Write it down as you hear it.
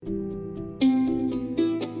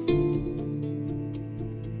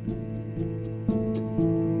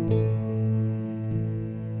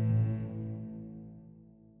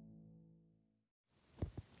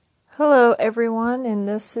Hello, everyone, and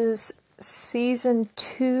this is season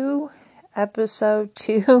 2, episode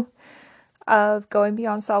 2 of Going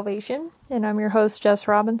Beyond Salvation. And I'm your host, Jess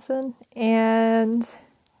Robinson. And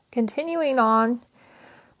continuing on,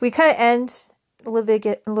 we kind of end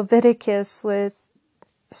Leviticus with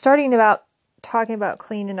talking about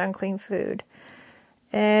clean and unclean food.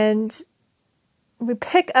 And we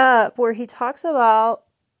pick up where he talks about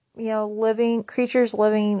creatures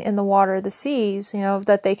living in the water, the seas,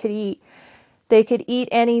 that they could eat. They could eat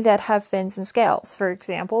any that have fins and scales. For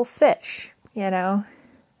example, fish,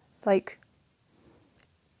 like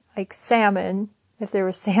salmon, if there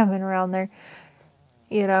was salmon around there,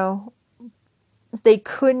 they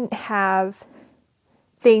couldn't have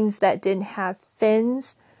things that didn't have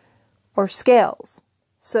fins or scales.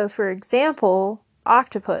 So, for example,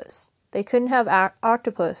 octopus. They couldn't have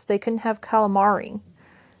octopus. They couldn't have calamari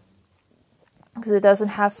because it doesn't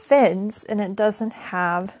have fins and it doesn't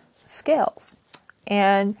have scales.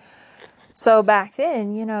 And so back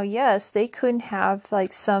then, yes, they couldn't have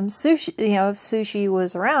like some sushi, if sushi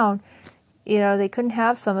was around, they couldn't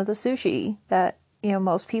have some of the sushi that,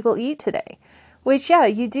 most people eat today. Which,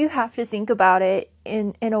 you do have to think about it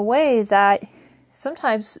in a way that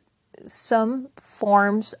sometimes some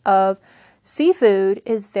forms of seafood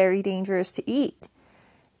is very dangerous to eat.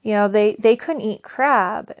 They couldn't eat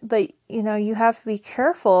crab, but, you have to be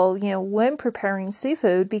careful, when preparing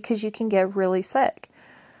seafood because you can get really sick.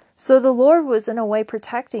 So the Lord was in a way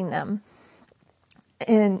protecting them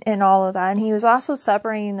in all of that. And he was also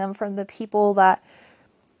separating them from the people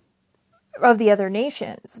of the other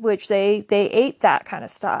nations, which they ate that kind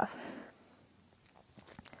of stuff.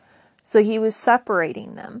 So he was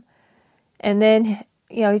separating them. And then,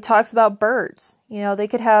 he talks about birds. They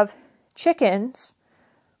could have chickens.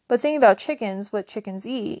 But think about chickens, what chickens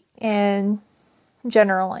eat, and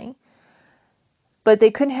generally. But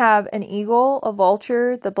they couldn't have an eagle, a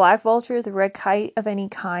vulture, the black vulture, the red kite of any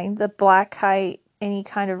kind, the black kite, any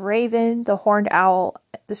kind of raven, the horned owl,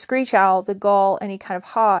 the screech owl, the gull, any kind of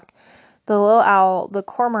hawk, the little owl, the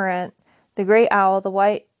cormorant, the great owl, the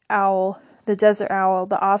white owl, the desert owl,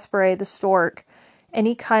 the osprey, the stork,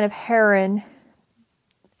 any kind of heron,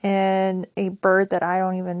 and a bird that I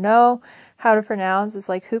don't even know how to pronounce. It's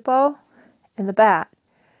like hoopoe, and the bat.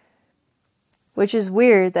 Which is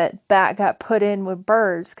weird that bat got put in with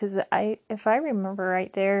birds, because if I remember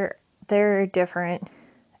right, they're a different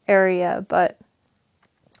area, but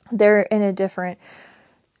they're in a different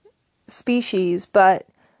species. But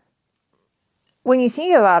when you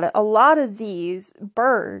think about it, a lot of these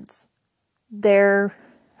birds, they're,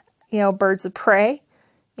 birds of prey,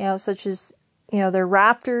 such as, they're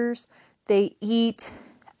raptors. They eat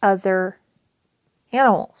other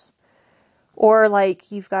animals. Or like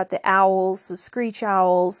you've got the owls, the screech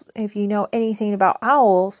owls. If you know anything about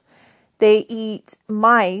owls, they eat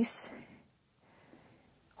mice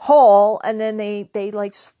whole, and then they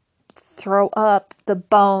like throw up the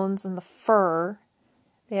bones and the fur.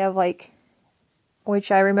 They have which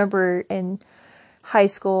I remember in high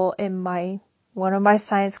school in one of my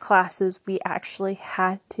science classes, we actually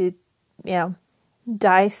had to,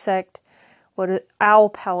 dissect owl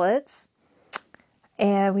pellets.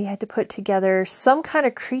 And we had to put together some kind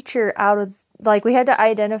of creature out of, we had to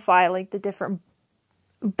identify, the different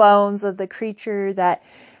bones of the creature that,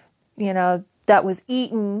 that was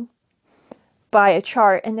eaten by a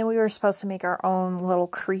chart. And then we were supposed to make our own little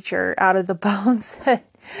creature out of the bones.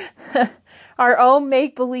 Our own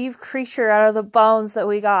make-believe creature out of the bones that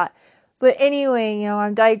we got. But anyway,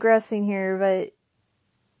 I'm digressing here, but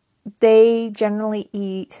they generally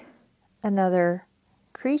eat another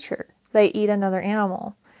creature. They eat another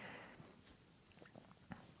animal.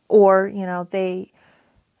 Or, they,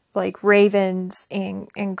 like ravens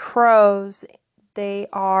and crows, they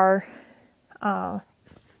are,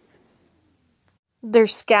 they're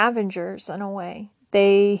scavengers in a way.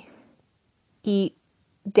 They eat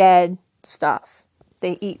dead stuff.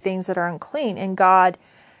 They eat things that are unclean. And God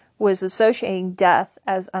was associating death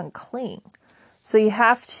as unclean. So you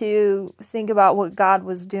have to think about what God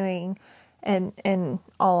was doing and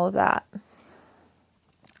all of that.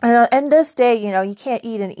 And this day, you can't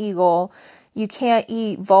eat an eagle, you can't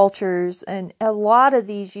eat vultures, and a lot of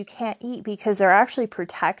these you can't eat because they're actually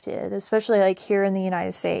protected, especially like here in the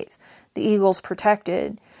United States. The eagle's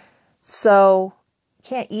protected, so you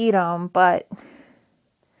can't eat them, but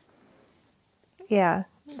yeah.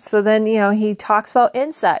 So then, he talks about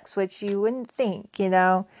insects, which you wouldn't think,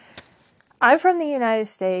 I'm from the United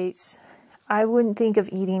States. I wouldn't think of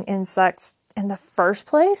eating insects in the first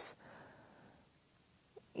place.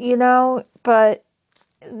 But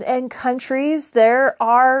in countries, there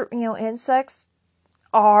are, insects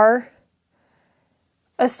are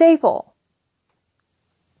a staple,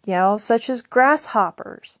 such as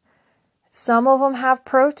grasshoppers. Some of them have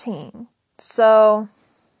protein. So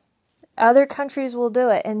other countries will do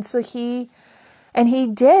it. And so he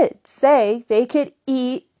did say they could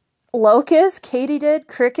eat locust, katydid,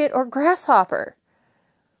 cricket, or grasshopper.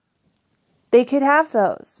 They could have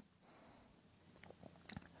those.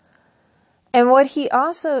 And what he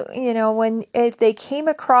also, if they came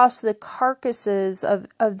across the carcasses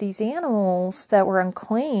of these animals that were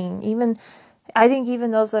unclean, I think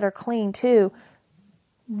even those that are clean too,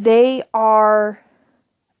 they were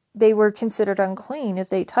considered unclean if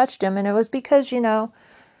they touched them. And it was because,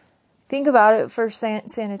 think about it, for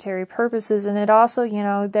sanitary purposes. And it also,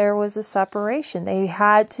 there was a separation. They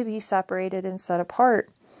had to be separated and set apart.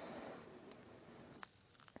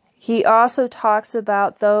 He also talks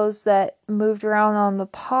about those that moved around on the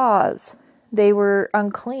paws. They were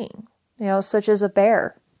unclean, such as a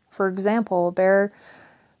bear, for example. A bear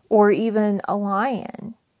or even a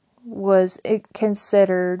lion was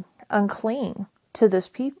considered unclean to these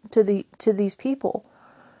people.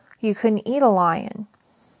 You couldn't eat a lion,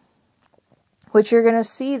 which you're going to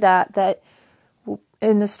see that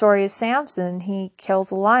in the story of Samson. He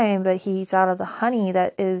kills a lion, but he eats out of the honey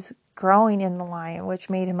that is growing in the lion, which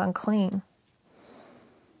made him unclean.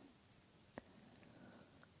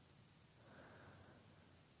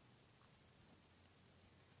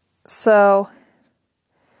 So,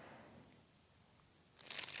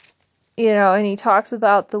 and he talks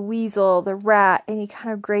about the weasel, the rat, any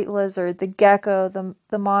kind of great lizard, the gecko,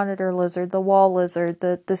 the monitor lizard, the wall lizard,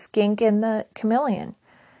 the skink, and the chameleon.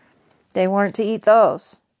 They weren't to eat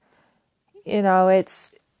those.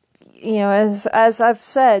 It's, as I've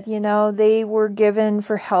said, they were given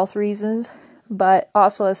for health reasons, but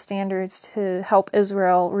also as standards to help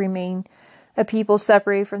Israel remain a people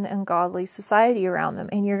separated from the ungodly society around them.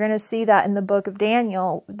 And you're going to see that in the book of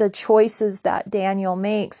Daniel, the choices that Daniel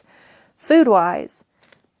makes food-wise,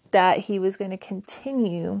 that he was going to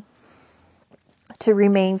continue to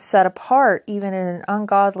remain set apart even in an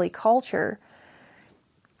ungodly culture.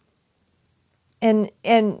 And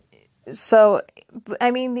so,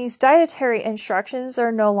 these dietary instructions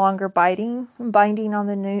are no longer binding on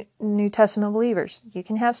the New Testament believers. You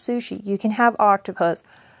can have sushi. You can have octopus.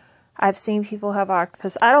 I've seen people have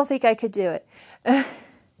octopus. I don't think I could do it.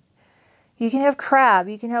 You can have crab.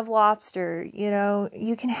 You can have lobster.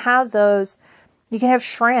 You can have those. You can have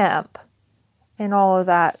shrimp and all of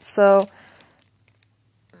that. So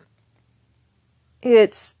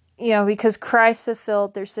it's, because Christ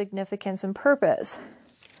fulfilled their significance and purpose.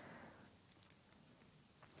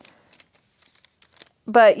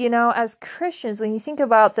 But, as Christians, when you think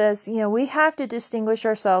about this, we have to distinguish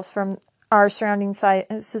ourselves from our surrounding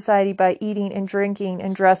society by eating and drinking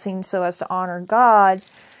and dressing so as to honor God,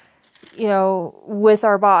 with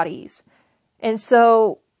our bodies. And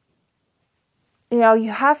so,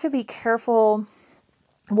 you have to be careful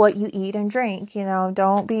what you eat and drink.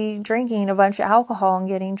 Don't be drinking a bunch of alcohol and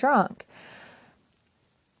getting drunk.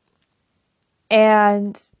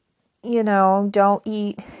 And, don't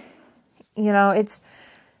eat,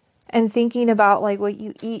 and thinking about like what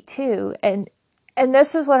you eat too. And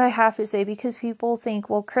this is what I have to say, because people think,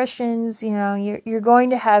 well, Christians, you're going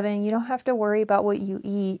to heaven. You don't have to worry about what you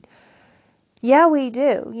eat. Yeah, we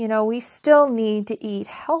do. We still need to eat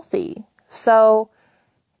healthy. So,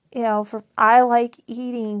 I like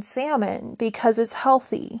eating salmon because it's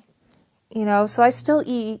healthy. So I still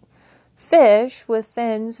eat fish with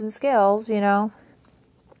fins and scales.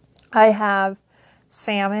 I have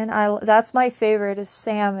salmon. That's my favorite, is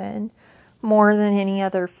salmon, more than any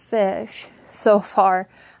other fish so far.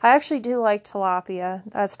 I actually do like tilapia.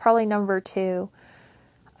 That's probably number 2,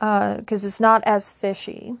 because it's not as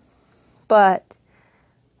fishy. But,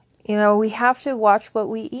 we have to watch what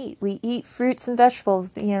we eat. We eat fruits and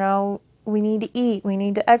vegetables. We need to eat. We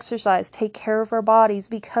need to exercise, take care of our bodies,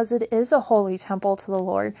 because it is a holy temple to the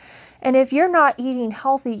Lord. And if you're not eating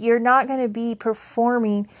healthy, you're not going to be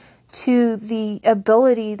performing to the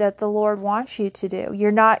ability that the Lord wants you to do. You're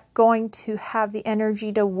not going to have the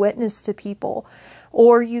energy to witness to people,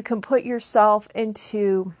 or you can put yourself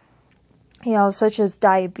into, such as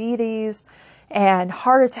diabetes and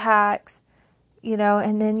heart attacks,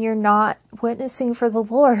 and then you're not witnessing for the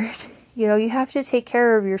Lord. You have to take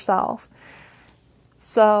care of yourself.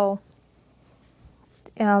 So,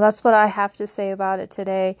 that's what I have to say about it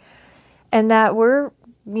today. And that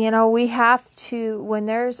we have to, when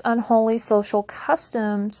there's unholy social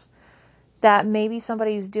customs that maybe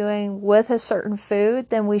somebody's doing with a certain food,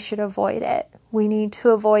 then we should avoid it. We need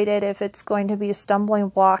to avoid it if it's going to be a stumbling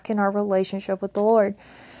block in our relationship with the Lord.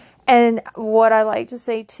 And what I like to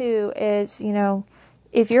say too is,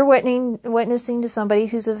 if you're witnessing to somebody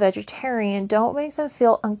who's a vegetarian, don't make them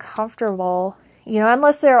feel uncomfortable,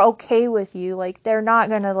 unless they're okay with you. Like, they're not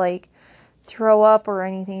going to, like, throw up or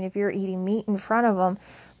anything if you're eating meat in front of them.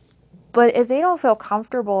 But if they don't feel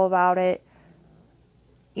comfortable about it,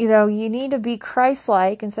 you need to be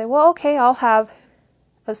Christ-like and say, well, okay, I'll have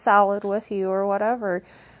a salad with you or whatever.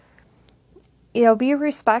 Be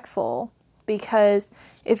respectful, because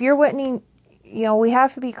if you're witnessing, we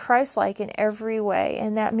have to be Christ-like in every way.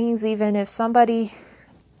 And that means even if somebody,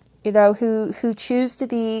 who chooses to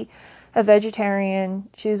be a vegetarian,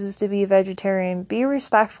 be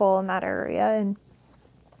respectful in that area. And,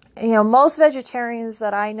 most vegetarians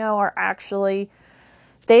that I know are actually,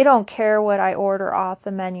 they don't care what I order off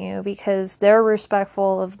the menu because they're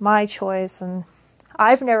respectful of my choice, and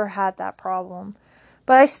I've never had that problem.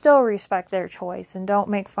 But I still respect their choice and don't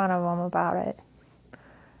make fun of them about it.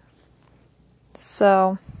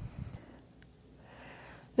 So,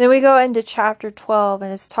 then we go into chapter 12,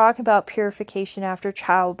 and it's talking about purification after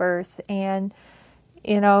childbirth. And,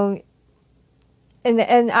 and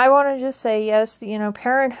I want to just say, yes,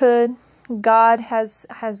 parenthood, God has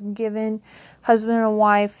given husband and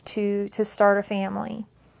wife to start a family.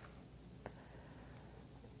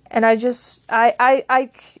 And I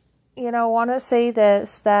want to say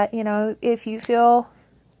this, that, if you feel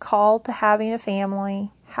called to having a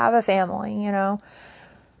family, have a family, And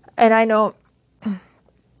I know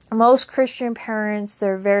most Christian parents,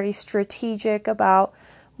 they're very strategic about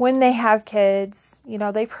when they have kids.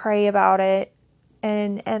 They pray about it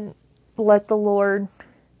and let the Lord,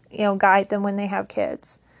 guide them when they have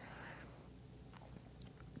kids.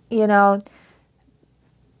 And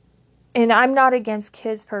I'm not against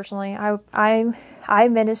kids personally. I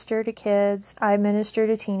minister to kids. I minister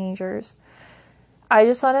to teenagers. I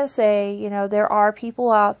just want to say, there are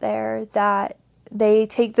people out there that they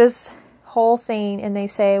take this whole thing and they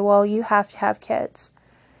say, well, you have to have kids.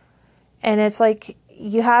 And it's like,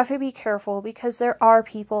 you have to be careful, because there are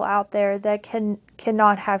people out there that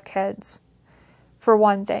cannot have kids. For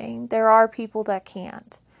one thing, there are people that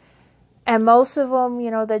can't. And most of them,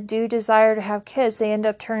 that do desire to have kids, they end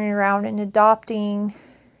up turning around and adopting,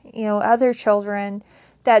 other children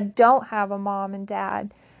that don't have a mom and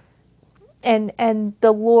dad. And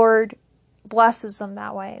the Lord blesses them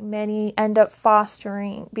that way. Many end up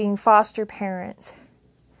being foster parents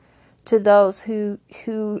to those who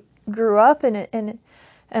grew up in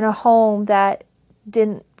a home that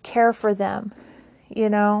didn't care for them.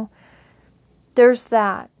 There's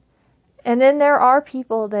that. And then there are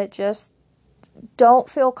people that just don't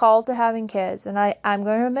feel called to having kids. And I'm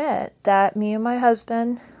going to admit that me and my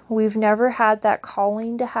husband, we've never had that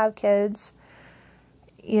calling to have kids.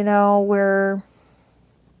 And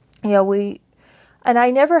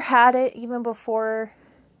I never had it even before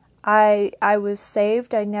I was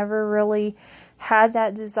saved. I never really had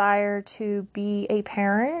that desire to be a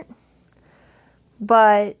parent.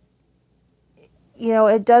 But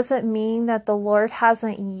it doesn't mean that the Lord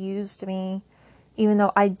hasn't used me, even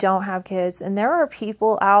though I don't have kids. And there are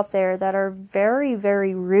people out there that are very,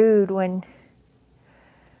 very rude when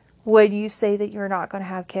you say that you're not going to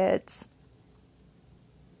have kids.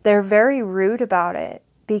 They're very rude about it,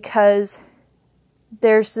 because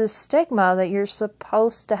there's this stigma that you're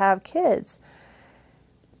supposed to have kids.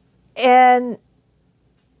 And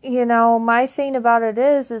my thing about it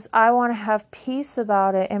is I want to have peace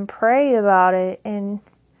about it and pray about it and,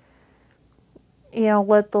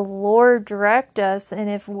 let the Lord direct us. And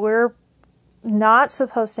if we're not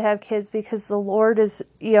supposed to have kids because the Lord is,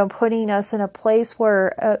 putting us in a place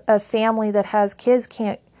where a family that has kids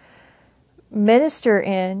can't minister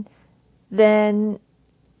in, then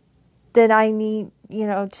I need,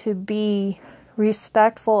 to be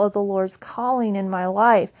respectful of the Lord's calling in my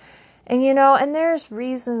life. And, and there's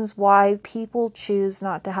reasons why people choose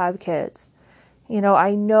not to have kids.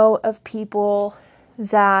 I know of people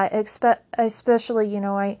that, especially,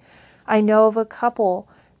 I know of a couple,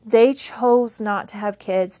 they chose not to have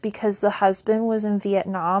kids because the husband was in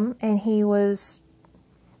Vietnam and he was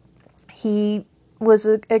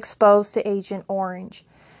exposed to Agent Orange.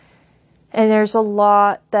 And there's a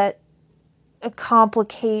lot that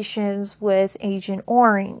complications with Agent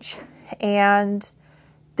Orange. And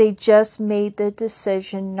they just made the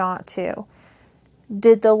decision not to.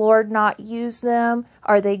 Did the Lord not use them?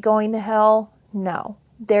 Are they going to hell? No.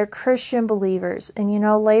 They're Christian believers. And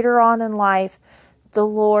later on in life, the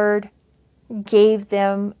Lord gave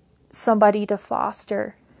them somebody to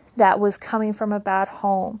foster that was coming from a bad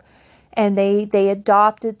home. And they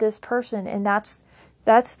adopted this person, and that's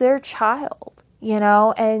their child.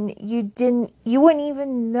 and you wouldn't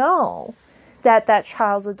even know that that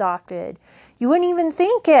child's adopted. You wouldn't even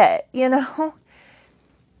think it,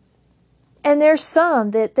 And there's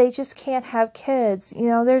some that they just can't have kids.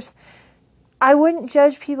 I wouldn't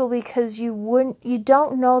judge people because you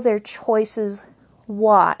don't know their choices,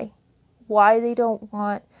 why they don't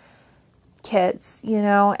want kids,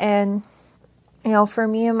 and for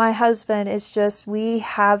me and my husband, it's just we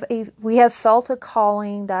have felt a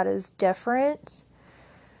calling that is different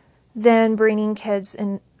than bringing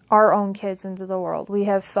our own kids into the world. We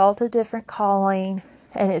have felt a different calling,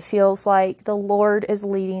 and it feels like the Lord is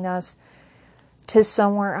leading us to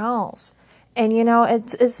somewhere else. And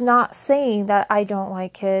it's not saying that I don't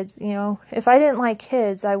like kids. If I didn't like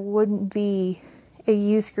kids, I wouldn't be a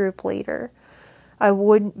youth group leader. I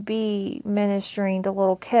wouldn't be ministering to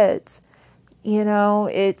little kids.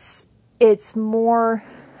 It's more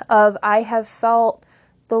of, I have felt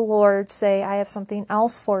the Lord say, I have something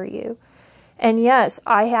else for you. And yes,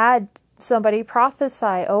 I had somebody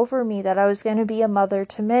prophesy over me that I was going to be a mother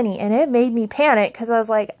to many, and it made me panic because I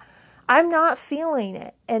was like, I'm not feeling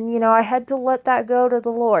it. And, I had to let that go to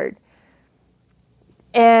the Lord.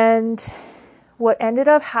 And what ended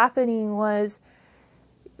up happening was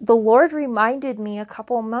the Lord reminded me a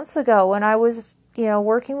couple of months ago when I was,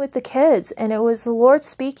 working with the kids, and it was the Lord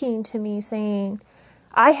speaking to me saying,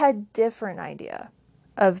 I had different idea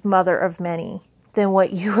of mother of many than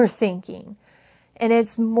what you were thinking. And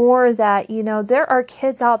it's more that, there are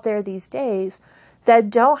kids out there these days that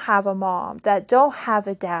don't have a mom, that don't have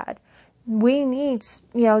a dad. We need,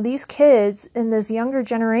 these kids in this younger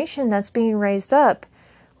generation that's being raised up.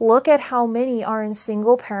 Look at how many are in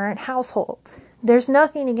single parent households. There's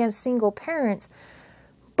nothing against single parents,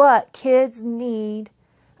 but kids need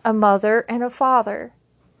a mother and a father.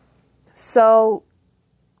 So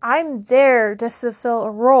I'm there to fulfill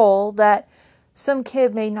a role that some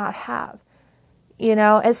kid may not have,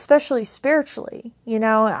 especially spiritually.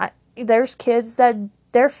 There's kids that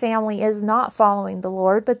their family is not following the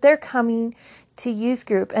Lord, but they're coming to youth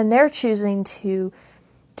group and they're choosing to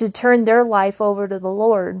turn their life over to the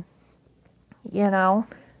Lord, And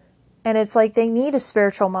it's like they need a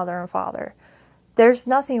spiritual mother and father. There's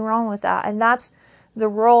nothing wrong with that. And that's the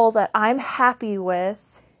role that I'm happy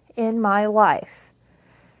with in my life.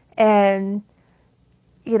 And,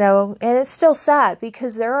 and it's still sad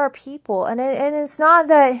because there are people, and it's not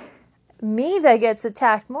that me that gets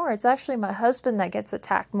attacked more. It's actually my husband that gets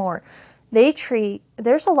attacked more.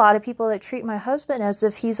 There's a lot of people that treat my husband as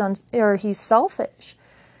if he's selfish.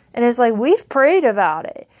 And it's like, we've prayed about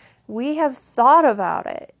it. We have thought about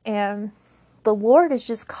it. And the Lord is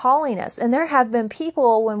just calling us. And there have been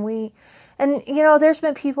people there's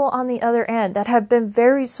been people on the other end that have been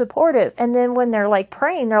very supportive. And then when they're like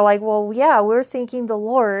praying, they're like, well, yeah, we're thinking the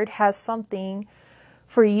Lord has something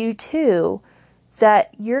for you too,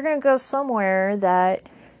 that you're going to go somewhere that,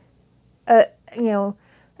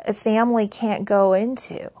 a family can't go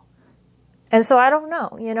into. And so I don't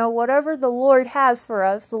know, whatever the Lord has for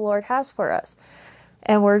us, the Lord has for us.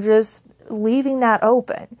 And we're just leaving that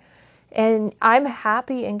open. And I'm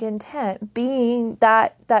happy and content being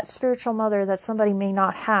that spiritual mother that somebody may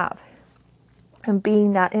not have, and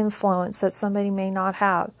being that influence that somebody may not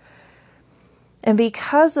have. And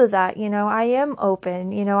because of that, I am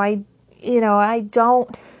open. I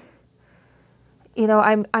don't.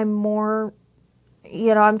 I'm more.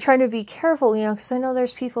 I'm trying to be careful. Because I know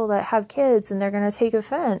there's people that have kids and they're going to take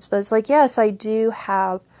offense. But it's like, yes, I do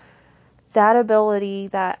have that ability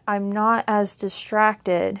that I'm not as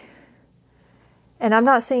distracted. And I'm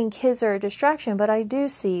not saying kids are a distraction, but I do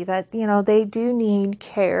see that, they do need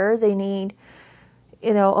care. They need,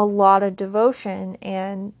 a lot of devotion.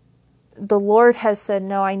 And the Lord has said,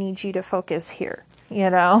 no, I need you to focus here,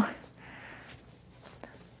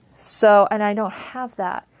 So, and I don't have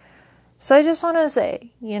that. So I just want to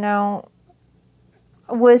say,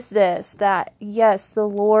 with this, that yes, the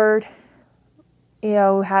Lord,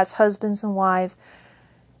 has husbands and wives,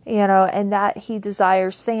 and that He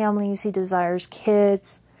desires families, He desires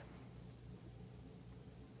kids.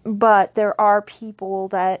 But there are people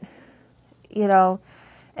that,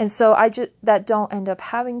 and so that don't end up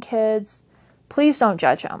having kids. Please don't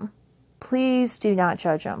judge them. Please do not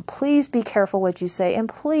judge them. Please be careful what you say. And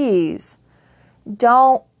please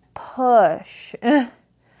don't push.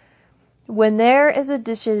 When there is a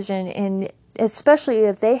decision, and especially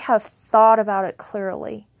if they have thought about it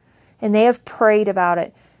clearly and they have prayed about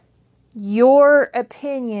it, your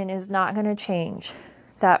opinion is not going to change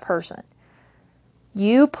that person.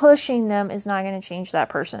 You pushing them is not going to change that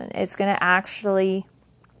person. It's going to actually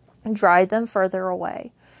drive them further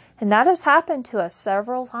away. And that has happened to us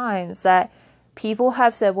several times, that people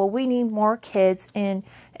have said, well, we need more kids in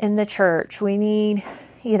the church. We need,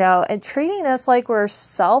 and treating us like we're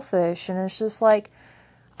selfish. And it's just like,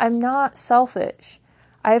 I'm not selfish.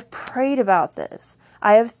 I have prayed about this.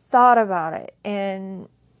 I have thought about it. And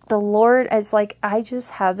the Lord, it's like, I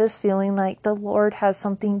just have this feeling like the Lord has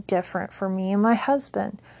something different for me and my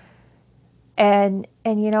husband. And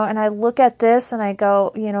I look at this and I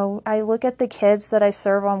go, I look at the kids that I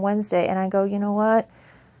serve on Wednesday and I go, you know what?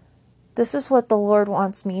 This is what the Lord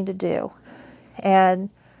wants me to do. And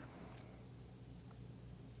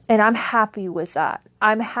I'm happy with that.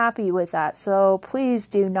 I'm happy with that. So please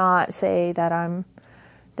do not say that I'm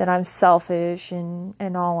selfish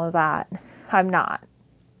and all of that. I'm not.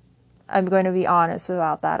 I'm going to be honest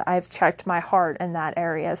about that. I've checked my heart in that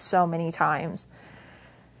area so many times.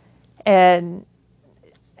 And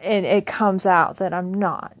it comes out that I'm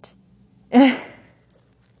not.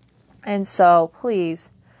 And so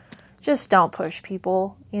please, just don't push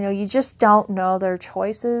people. You just don't know their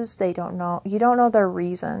choices. You don't know their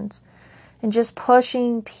reasons. And just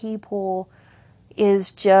pushing people is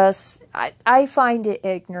just, I find it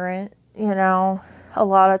ignorant, a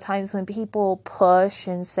lot of times when people push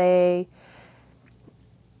and say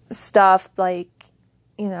stuff like,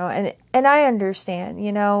 and I understand,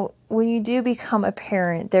 when you do become a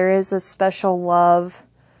parent, there is a special love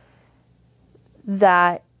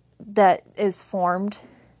that is formed,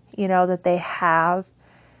 that they have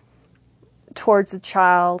towards a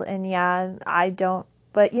child. And yeah, I don't,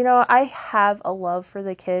 but I have a love for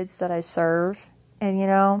the kids that I serve.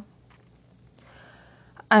 And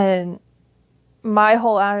and my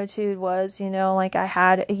whole attitude was, like I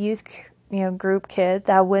had a youth, group kid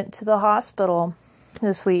that went to the hospital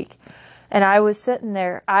this week. And I was sitting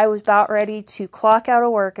there, I was about ready to clock out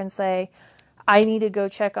of work and say, I need to go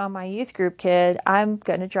check on my youth group kid. I'm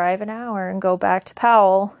going to drive an hour and go back to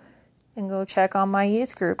Powell and go check on my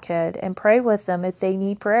youth group kid and pray with them if they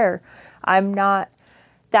need prayer.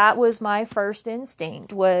 That was my first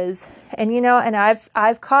instinct was, and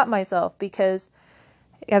I've caught myself because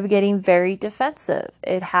of getting very defensive.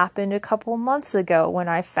 It happened a couple months ago when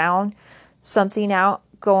I found something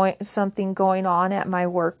going on at my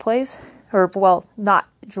workplace, or well, not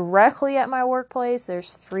directly at my workplace.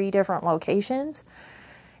 There's 3 different locations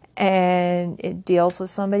and it deals with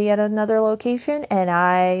somebody at another location. And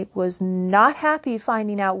I was not happy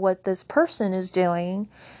finding out what this person is doing.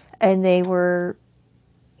 And they were,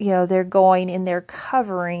 they're going and they're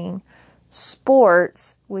covering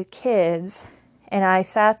sports with kids. And I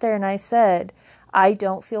sat there and I said, I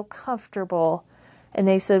don't feel comfortable. And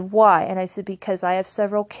they said, why? And I said, because I have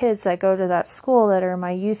several kids that go to that school that are in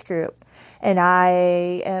my youth group. And I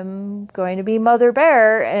am going to be Mother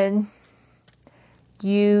Bear. And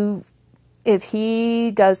if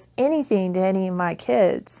he does anything to any of my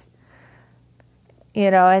kids,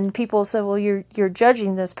 and people said, well, you're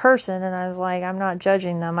judging this person. And I was like, I'm not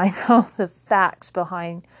judging them. I know the facts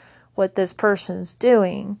behind what this person's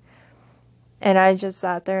doing. And I just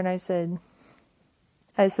sat there and I said,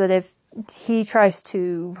 if he tries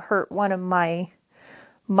to hurt one of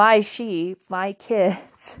my sheep, my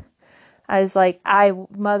kids, I was like,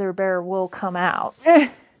 Mother Bear will come out.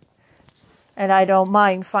 And I don't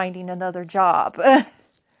mind finding another job.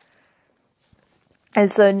 And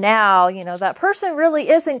so now, that person really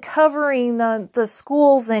isn't covering the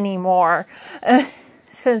schools anymore.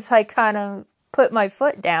 Since I kind of put my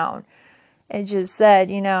foot down and just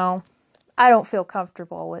said, I don't feel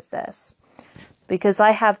comfortable with this because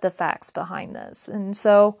I have the facts behind this. And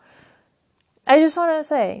so I just want to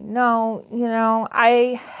say, no,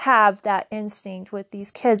 I have that instinct with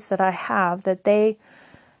these kids that I have, that they,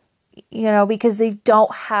 because they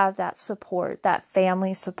don't have that support, that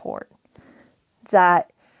family support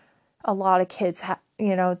that a lot of kids have,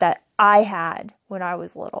 that I had when I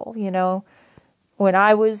was little. When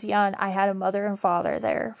I was young, I had a mother and father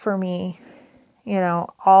there for me,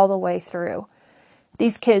 all the way through.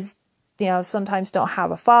 These kids, sometimes don't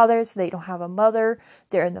have a father, so they don't have a mother.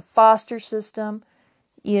 They're in the foster system.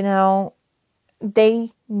 They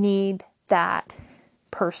need that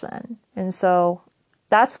person. And so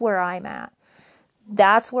that's where I'm at.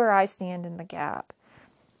 That's where I stand in the gap.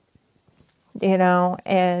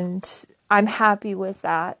 And I'm happy with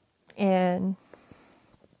that. And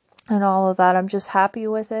all of that. I'm just happy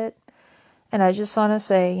with it. And I just want to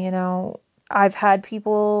say, I've had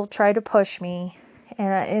people try to push me,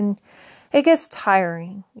 and it gets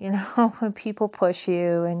tiring, when people push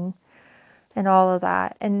you and all of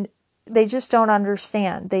that. And they just don't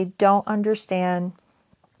understand. They don't understand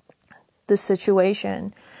the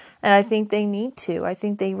situation. And I think they need to. I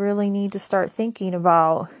think they really need to start thinking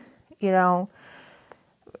about,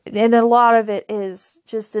 and a lot of it is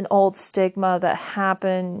just an old stigma that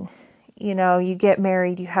happened. You get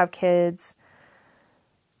married, you have kids,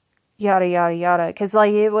 yada, yada, yada. Because,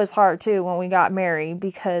 like, it was hard, too, when we got married.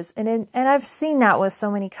 Because, and I've seen that with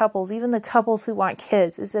so many couples, even the couples who want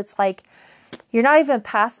kids, is it's like, you're not even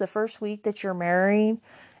past the first week that you're married,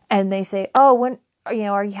 and they say, oh, when,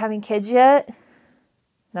 are you having kids yet?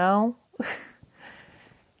 No.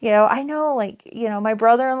 I know, like, my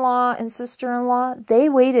brother-in-law and sister-in-law, they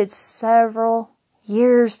waited several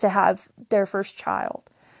years to have their first child.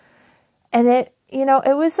 And it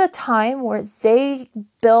was a time where they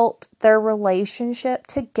built their relationship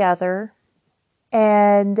together,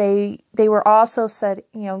 and they were also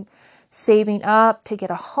saving up to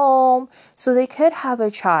get a home so they could have a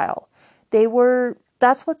child.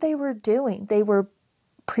 That's what they were doing. They were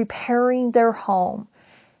preparing their home.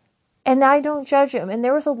 And I don't judge them. And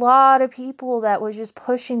there was a lot of people that was just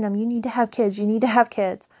pushing them. You need to have kids. You need to have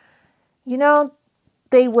kids.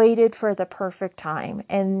 They waited for the perfect time.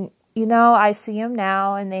 And, I see them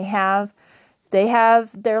now, and they have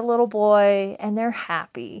their little boy, and they're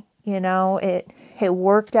happy. It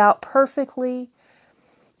worked out perfectly.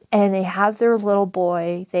 And they have their little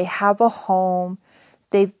boy. They have a home.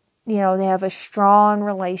 They have a strong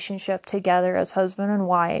relationship together as husband and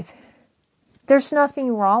wife. There's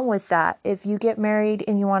nothing wrong with that. If you get married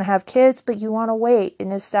and you want to have kids, but you want to wait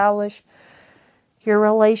and establish your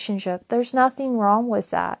relationship, there's nothing wrong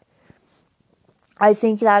with that. I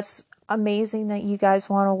think that's amazing that you guys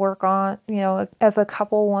want to work on, if a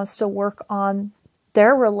couple wants to work on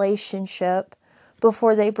their relationship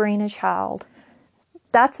before they bring a child.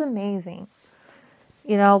 That's amazing.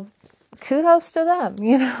 Kudos to them,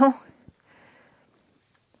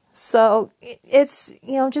 So it's,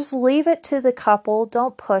 just leave it to the couple.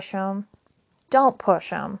 Don't push them. Don't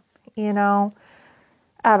push them, at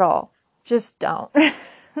all. Just don't.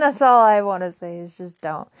 That's all I want to say is just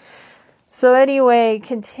don't. So anyway,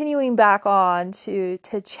 continuing back on to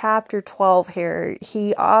chapter 12 here,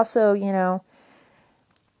 he also,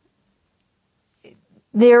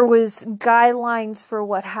 there was guidelines for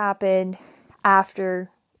what happened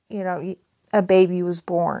after, a baby was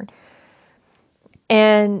born.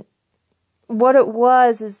 And what it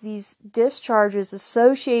was is these discharges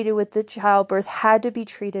associated with the childbirth had to be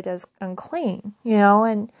treated as unclean,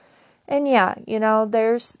 and yeah,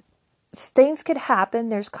 there's things could happen.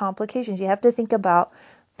 There's complications. You have to think about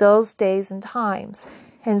those days and times.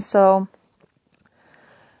 And so,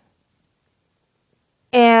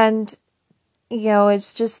 it's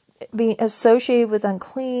just being associated with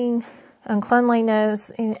uncleanliness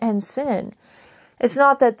and sin. It's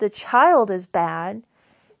not that the child is bad.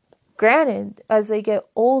 Granted, as they get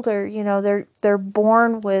older, they're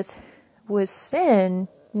born with sin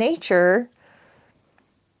nature.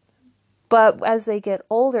 But as they get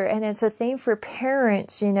older, and it's a thing for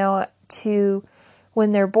parents, to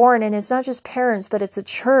when they're born, and it's not just parents, but it's a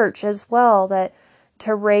church as well, that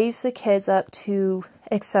to raise the kids up to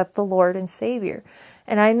accept the Lord and Savior.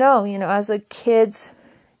 And I know, as a kids'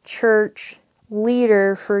 church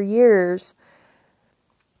leader for years,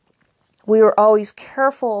 we were always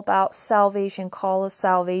careful about salvation, call of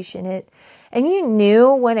salvation. And you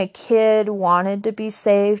knew when a kid wanted to be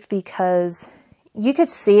saved because you could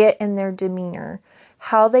see it in their demeanor,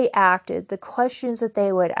 how they acted, the questions that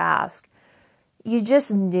they would ask. You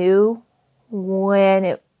just knew when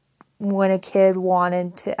a kid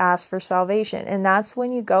wanted to ask for salvation, and that's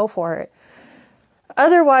when you go for it.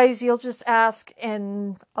 Otherwise, you'll just ask,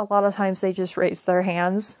 and a lot of times they just raise their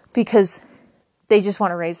hands because they just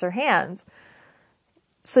want to raise their hands.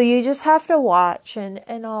 So you just have to watch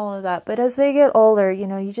and all of that. But as they get older,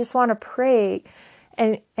 you just want to pray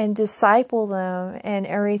and disciple them and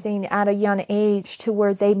everything at a young age to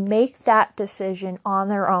where they make that decision on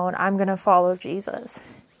their own. I'm going to follow Jesus.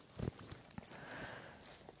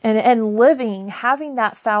 And having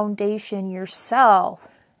that foundation yourself,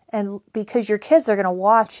 and because your kids are going to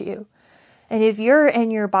watch you. And if you're in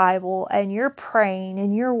your Bible and you're praying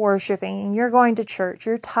and you're worshiping and you're going to church,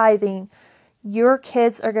 you're tithing, your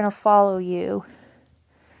kids are going to follow you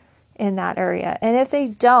in that area. And if they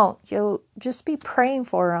don't, you'll just be praying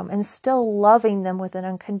for them and still loving them with an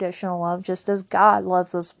unconditional love, just as God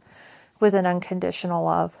loves us with an unconditional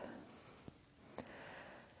love.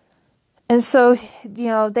 And so,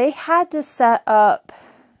 they had to set up,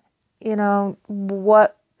 a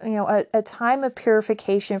time of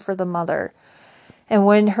purification for the mother. And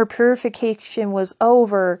when her purification was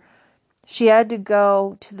over, she had to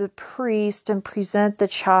go to the priest and present the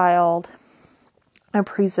child and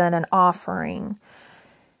present an offering.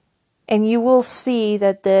 And you will see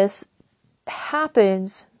that this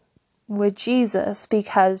happens with Jesus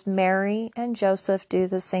because Mary and Joseph do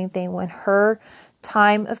the same thing. When her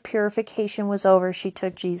time of purification was over, she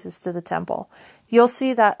took Jesus to the temple. You'll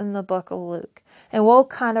see that in the book of Luke. And we'll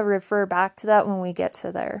kind of refer back to that when we get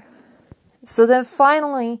to there. So then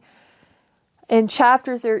finally, in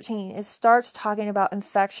chapter 13, it starts talking about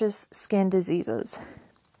infectious skin diseases.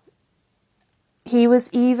 He was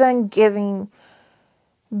even giving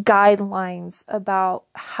guidelines about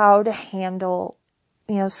how to handle,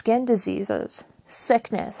 skin diseases,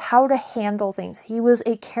 sickness, how to handle things. He was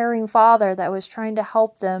a caring father that was trying to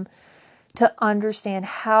help them to understand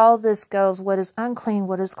how this goes, what is unclean,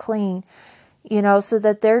 what is clean, so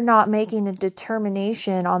that they're not making a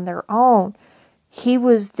determination on their own. He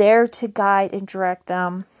was there to guide and direct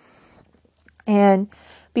them. And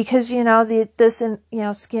because, this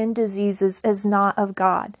skin diseases is not of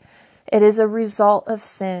God. It is a result of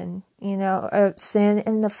sin, of sin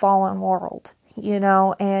in the fallen world,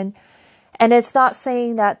 and it's not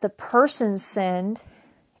saying that the person sinned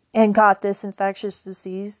and got this infectious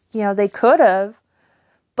disease. They could have,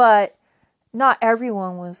 but not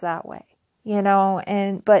everyone was that way,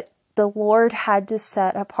 but the Lord had to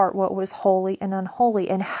set apart what was holy and unholy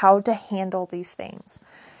and how to handle these things.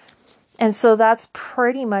 And so that's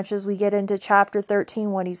pretty much, as we get into chapter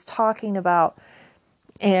 13, what he's talking about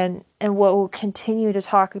and what we'll continue to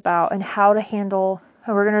talk about, and how to handle,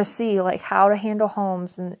 and we're going to see how to handle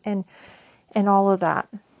homes and all of that.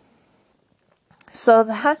 So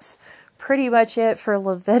that's pretty much it for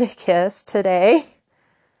Leviticus today.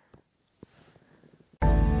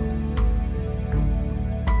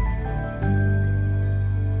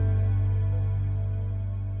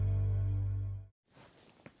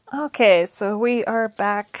 Okay, so we are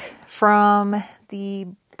back from the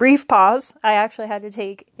brief pause. I actually had to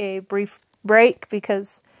take a brief break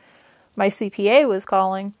because my CPA was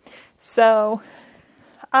calling. So,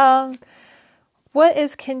 what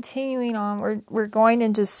is continuing on? We're going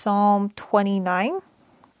into Psalm 29.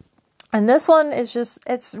 And this one is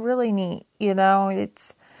it's really neat,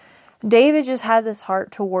 It's David just had this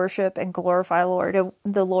heart to worship and glorify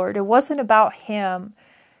the Lord. It wasn't about him.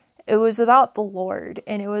 It was about the Lord,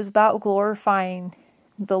 and it was about glorifying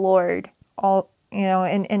the Lord all,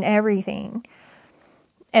 in everything,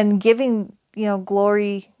 and giving,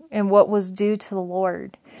 glory and what was due to the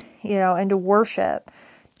Lord, and to worship.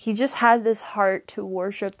 He just had this heart to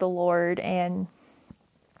worship the Lord and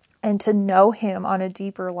to know him on a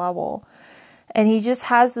deeper level. And he just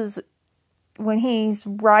has this, when he's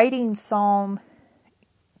writing Psalm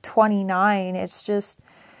 29,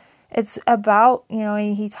 it's about,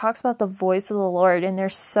 he talks about the voice of the Lord, and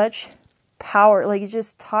there's such power. It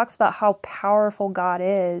just talks about how powerful God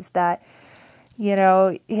is, that,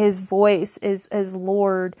 his voice is as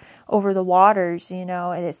Lord over the waters, and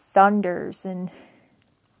it thunders, and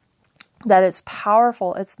that it's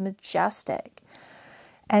powerful, it's majestic,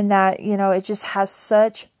 and that, it just has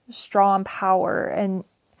such strong power, and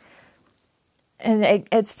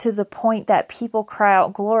it's to the point that people cry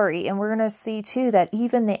out glory. And we're going to see too that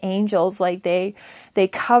even the angels, they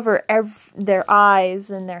cover their eyes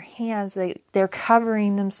and their hands. They're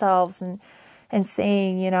covering themselves and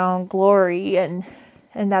saying, glory, and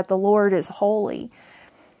that the Lord is holy.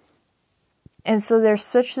 And so there's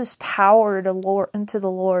such this power into the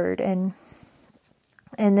Lord. And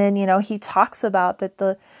then, he talks about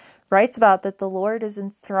writes about that the Lord is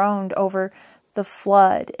enthroned over the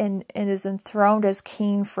flood and is enthroned as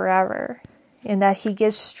king forever, and that he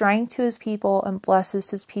gives strength to his people and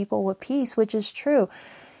blesses his people with peace, which is true.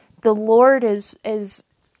 The Lord is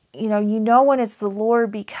when it's the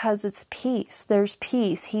Lord because it's peace. There's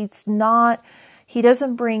peace. He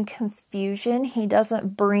doesn't bring confusion. He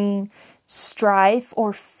doesn't bring strife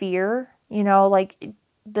or fear,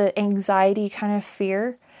 the anxiety kind of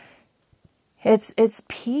fear. It's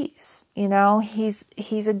peace,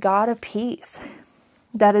 he's a God of peace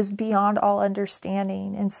that is beyond all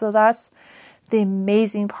understanding. And so that's the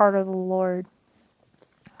amazing part of the Lord.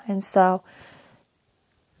 And so,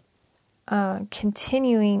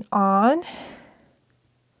 continuing on.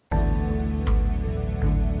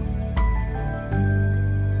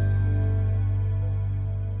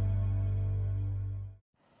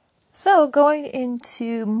 So going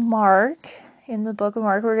into Mark, in the book of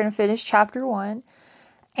Mark, we're going to finish chapter 1.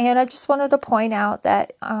 And I just wanted to point out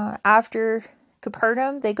that after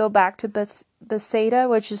Capernaum, they go back to Bethsaida,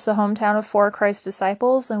 which is the hometown of 4 Christ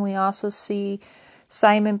disciples. And we also see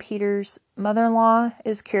Simon Peter's mother-in-law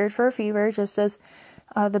is cured for a fever, just as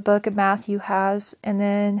the book of Matthew has. And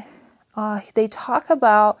then they talk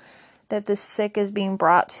about that the sick is being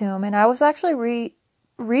brought to him. And I was actually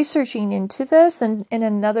researching into this and in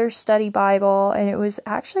another study Bible, and it was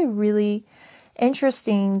actually really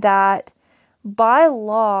interesting that by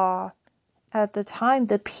law at the time,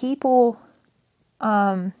 the people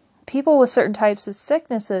with certain types of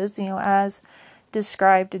sicknesses, as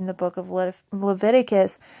described in the book of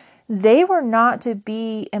Leviticus, they were not to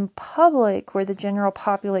be in public where the general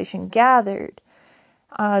population gathered.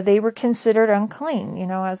 They were considered unclean,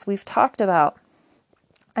 as we've talked about.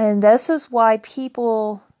 And this is why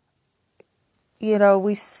people,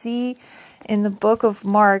 we see in the book of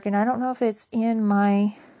Mark, and I don't know if it's in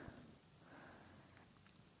my...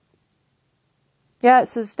 Yeah, it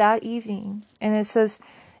says that evening. And it says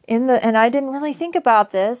and I didn't really think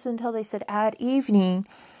about this until they said at evening.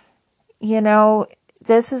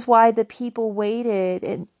 This is why the people waited.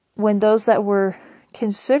 And when those that were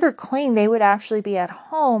considered clean, they would actually be at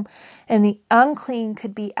home, and the unclean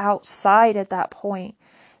could be outside at that point.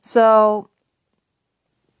 So,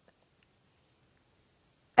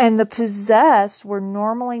 and the possessed were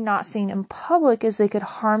normally not seen in public as they could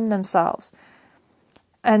harm themselves.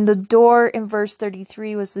 And the door in verse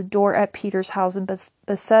 33 was the door at Peter's house in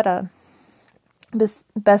Bethsaida.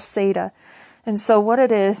 And so what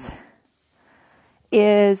it is,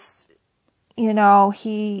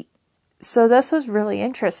 so this was really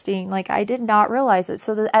interesting. Like, I did not realize it.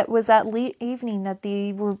 So it was that evening that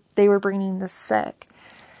they were bringing the sick.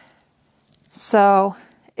 So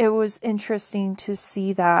it was interesting to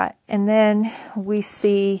see that. And then we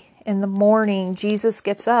see in the morning, Jesus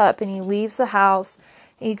gets up and he leaves the house.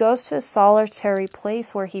 He goes to a solitary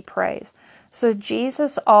place where he prays. So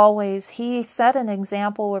Jesus he set an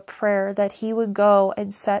example with prayer, that he would go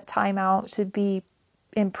and set time out to be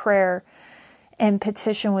in prayer and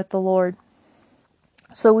petition with the Lord.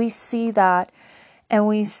 So we see that, and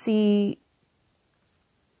we see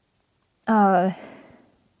that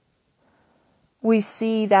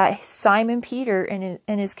Simon Peter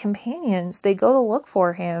and his companions, they go to look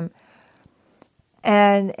for him.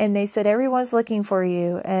 And they said, everyone's looking for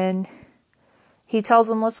you. And he tells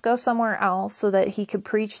them, let's go somewhere else so that he could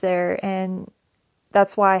preach there. And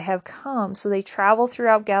that's why I have come. So they travel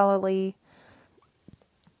throughout Galilee.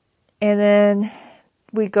 And then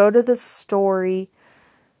we go to the story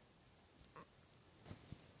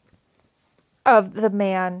of the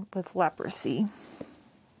man with leprosy.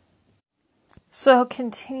 So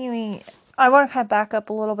continuing, I want to kind of back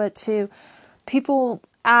up a little bit too. People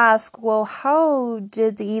ask, well, how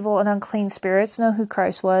did the evil and unclean spirits know who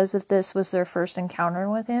Christ was if this was their first encounter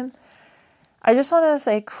with him? I just want to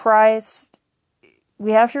say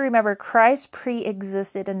we have to remember Christ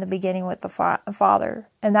pre-existed in the beginning with the Father.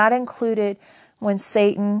 And that included when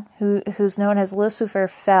Satan, who's known as Lucifer,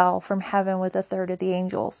 fell from heaven with a third of the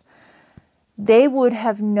angels. They would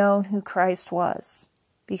have known who Christ was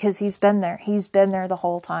because he's been there. He's been there the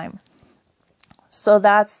whole time. So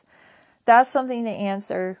that's something to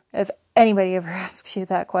answer if anybody ever asks you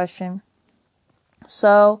that question.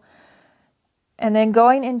 So, and then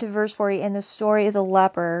going into verse 40, in the story of the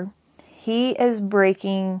leper, he is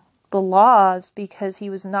breaking the laws because he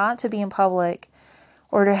was not to be in public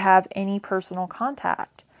or to have any personal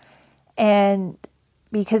contact. And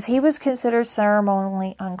because he was considered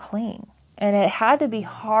ceremonially unclean. And it had to be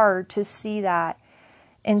hard to see that.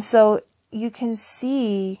 And so you can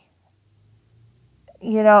see,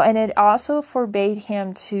 and it also forbade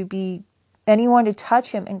him anyone to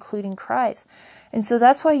touch him, including Christ. And so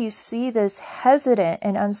that's why you see this hesitant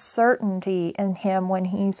and uncertainty in him when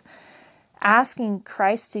he's asking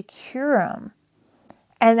Christ to cure him.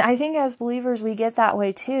 And I think as believers, we get that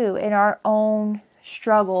way too, in our own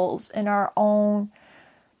struggles, in our own,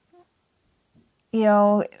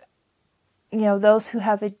 those who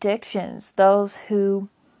have addictions, those who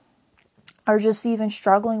are just even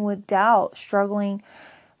struggling with doubt, struggling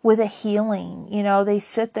with a healing. They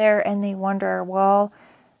sit there and they wonder, well,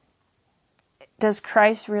 does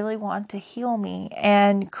Christ really want to heal me?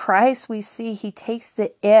 And Christ, we see, he takes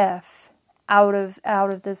the if out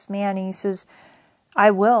of this man. And he says,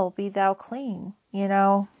 I will, be thou clean,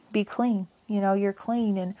 be clean, you're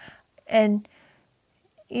clean. And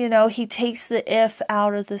he takes the if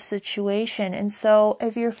out of the situation. And so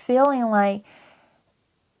if you're feeling like,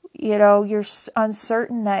 you're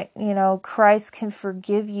uncertain that, Christ can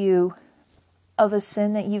forgive you of a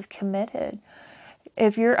sin that you've committed,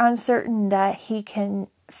 if you're uncertain that he can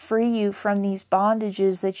free you from these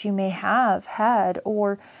bondages that you may have had,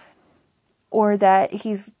 or that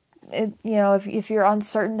he's, if you're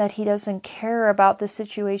uncertain that he doesn't care about the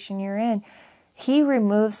situation you're in, he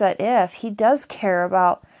removes that if. He does care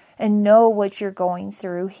about and know what you're going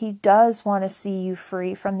through. He does want to see you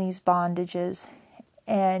free from these bondages.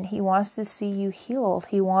 and he wants to see you healed.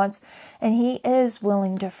 And he is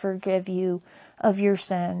willing to forgive you of your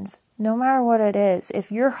sins, no matter what it is.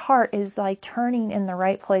 If your heart is like turning in the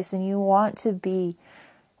right place and you want to be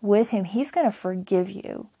with him, he's going to forgive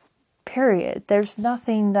you. Period. There's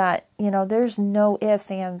nothing that, there's no ifs,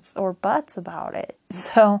 ands, or buts about it.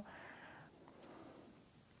 So,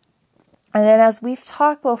 and then as we've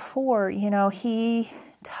talked before, he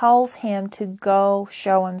tells him to go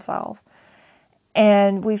show himself.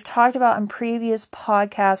 And we've talked about in previous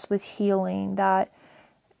podcasts with healing that,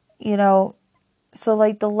 so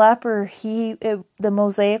like the leper, the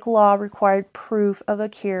Mosaic law required proof of a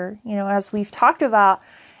cure, as we've talked about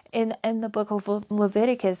in the book of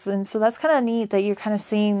Leviticus. And so that's kind of neat that you're kind of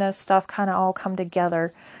seeing this stuff kind of all come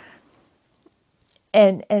together.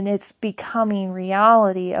 And it's becoming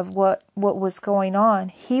reality of what was going on.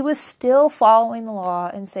 He was still following the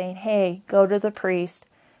law and saying, hey, go to the priest,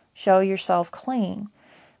 show yourself clean,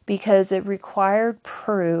 because it required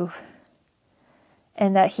proof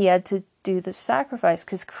and that he had to do the sacrifice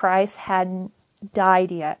because Christ hadn't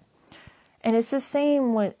died yet. And it's the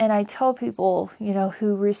same and I tell people,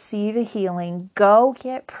 who receive a healing, go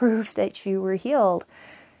get proof that you were healed.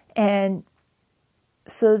 And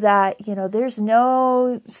so that, there's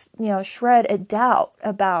no, shred of doubt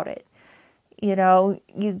about it. You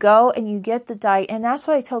go and you get the and that's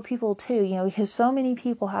what I tell people too, because so many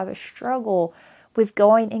people have a struggle with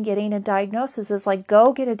going and getting a diagnosis. It's like,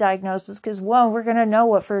 go get a diagnosis because 1, we're going to know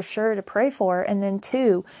what for sure to pray for. And then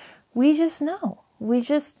 2, we just know.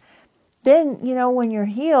 Then, when you're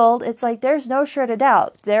healed, it's like, there's no shred of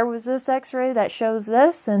doubt. There was this x-ray that shows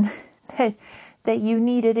this and that you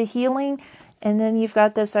needed a healing. And then you've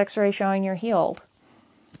got this x-ray showing you're healed.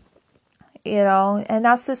 And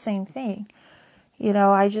that's the same thing.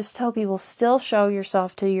 I just tell people, still show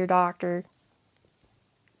yourself to your doctor.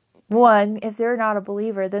 1, if they're not a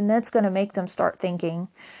believer, then that's going to make them start thinking,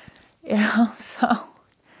 so,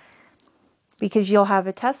 because you'll have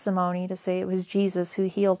a testimony to say it was Jesus who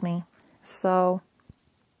healed me. So,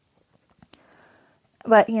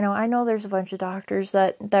 but, I know there's a bunch of doctors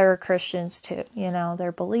that are Christians too,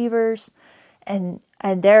 they're believers. And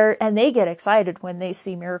they get excited when they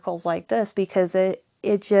see miracles like this because it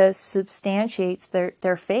just substantiates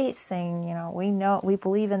their faith, saying, we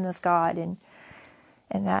believe in this God, and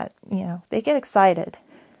that, they get excited.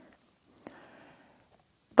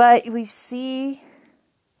 But we see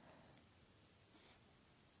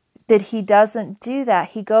that he doesn't do that.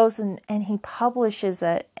 He goes and he publishes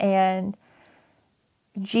it, and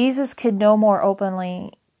Jesus could no more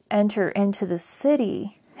openly enter into the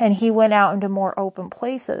city, and he went out into more open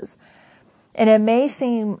places. And it may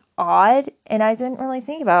seem odd, and I didn't really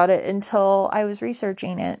think about it until I was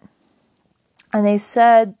researching it. And they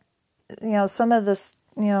said, some of this,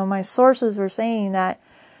 my sources were saying that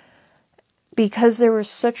because there were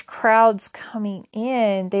such crowds coming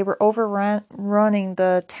in, they were overrunning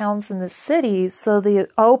the towns and the cities, so the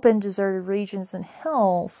open, deserted regions and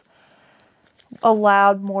hills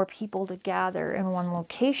allowed more people to gather in one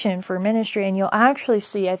location for ministry. And you'll actually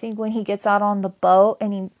see, I think when he gets out on the boat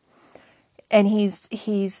and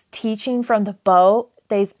he's teaching from the boat,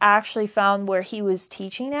 they've actually found where he was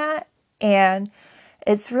teaching at. And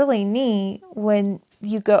it's really neat when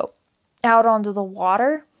you go out onto the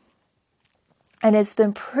water, and it's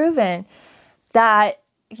been proven that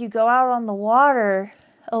you go out on the water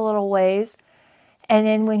a little ways, and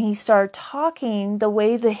then when he started talking, the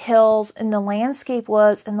way the hills and the landscape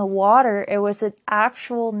was in the water, it was an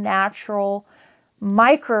actual natural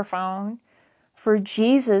microphone for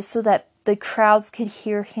Jesus so that the crowds could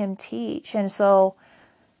hear him teach. And so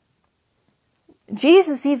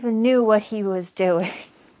Jesus even knew what he was doing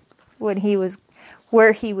where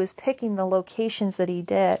he was picking the locations that he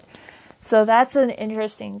did. So that's an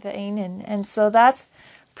interesting thing. And so that's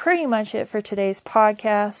pretty much it for today's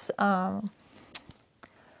podcast.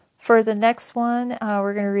 For the next one,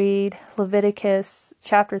 we're going to read Leviticus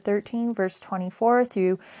chapter 13, verse 24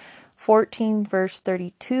 through 14, verse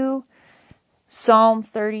 32, Psalm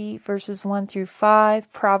 30, verses 1 through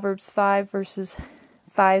 5, Proverbs 5, verses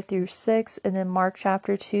 5 through 6, and then Mark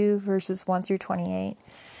chapter 2, verses 1 through 28.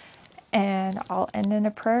 And I'll end in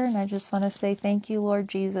a prayer, and I just want to say thank you, Lord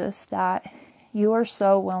Jesus, that you are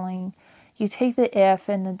so willing. You take the if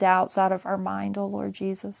and the doubts out of our mind, oh Lord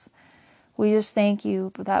Jesus. We just thank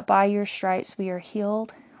you that by your stripes we are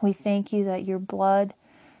healed. We thank you that your blood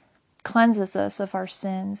cleanses us of our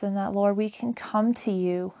sins, and that, Lord, we can come to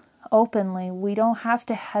you openly. We don't have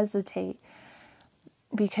to hesitate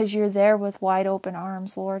because you're there with wide open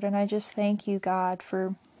arms, Lord. And I just thank you, God,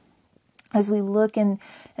 for as we look in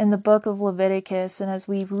the book of Leviticus and as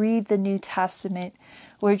we read the New Testament,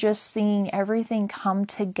 we're just seeing everything come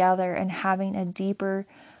together and having a deeper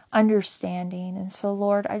understanding. And so,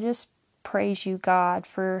 Lord, I just praise you, God,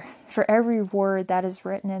 for every word that is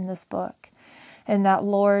written in this book. And that,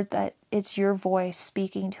 Lord, that it's your voice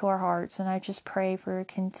speaking to our hearts. And I just pray for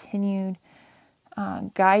continued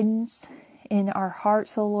guidance in our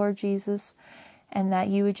hearts, O Lord Jesus, and that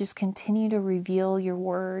you would just continue to reveal your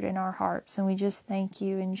word in our hearts. And we just thank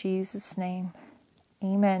you in Jesus' name.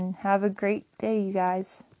 Amen. Have a great day, you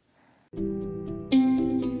guys.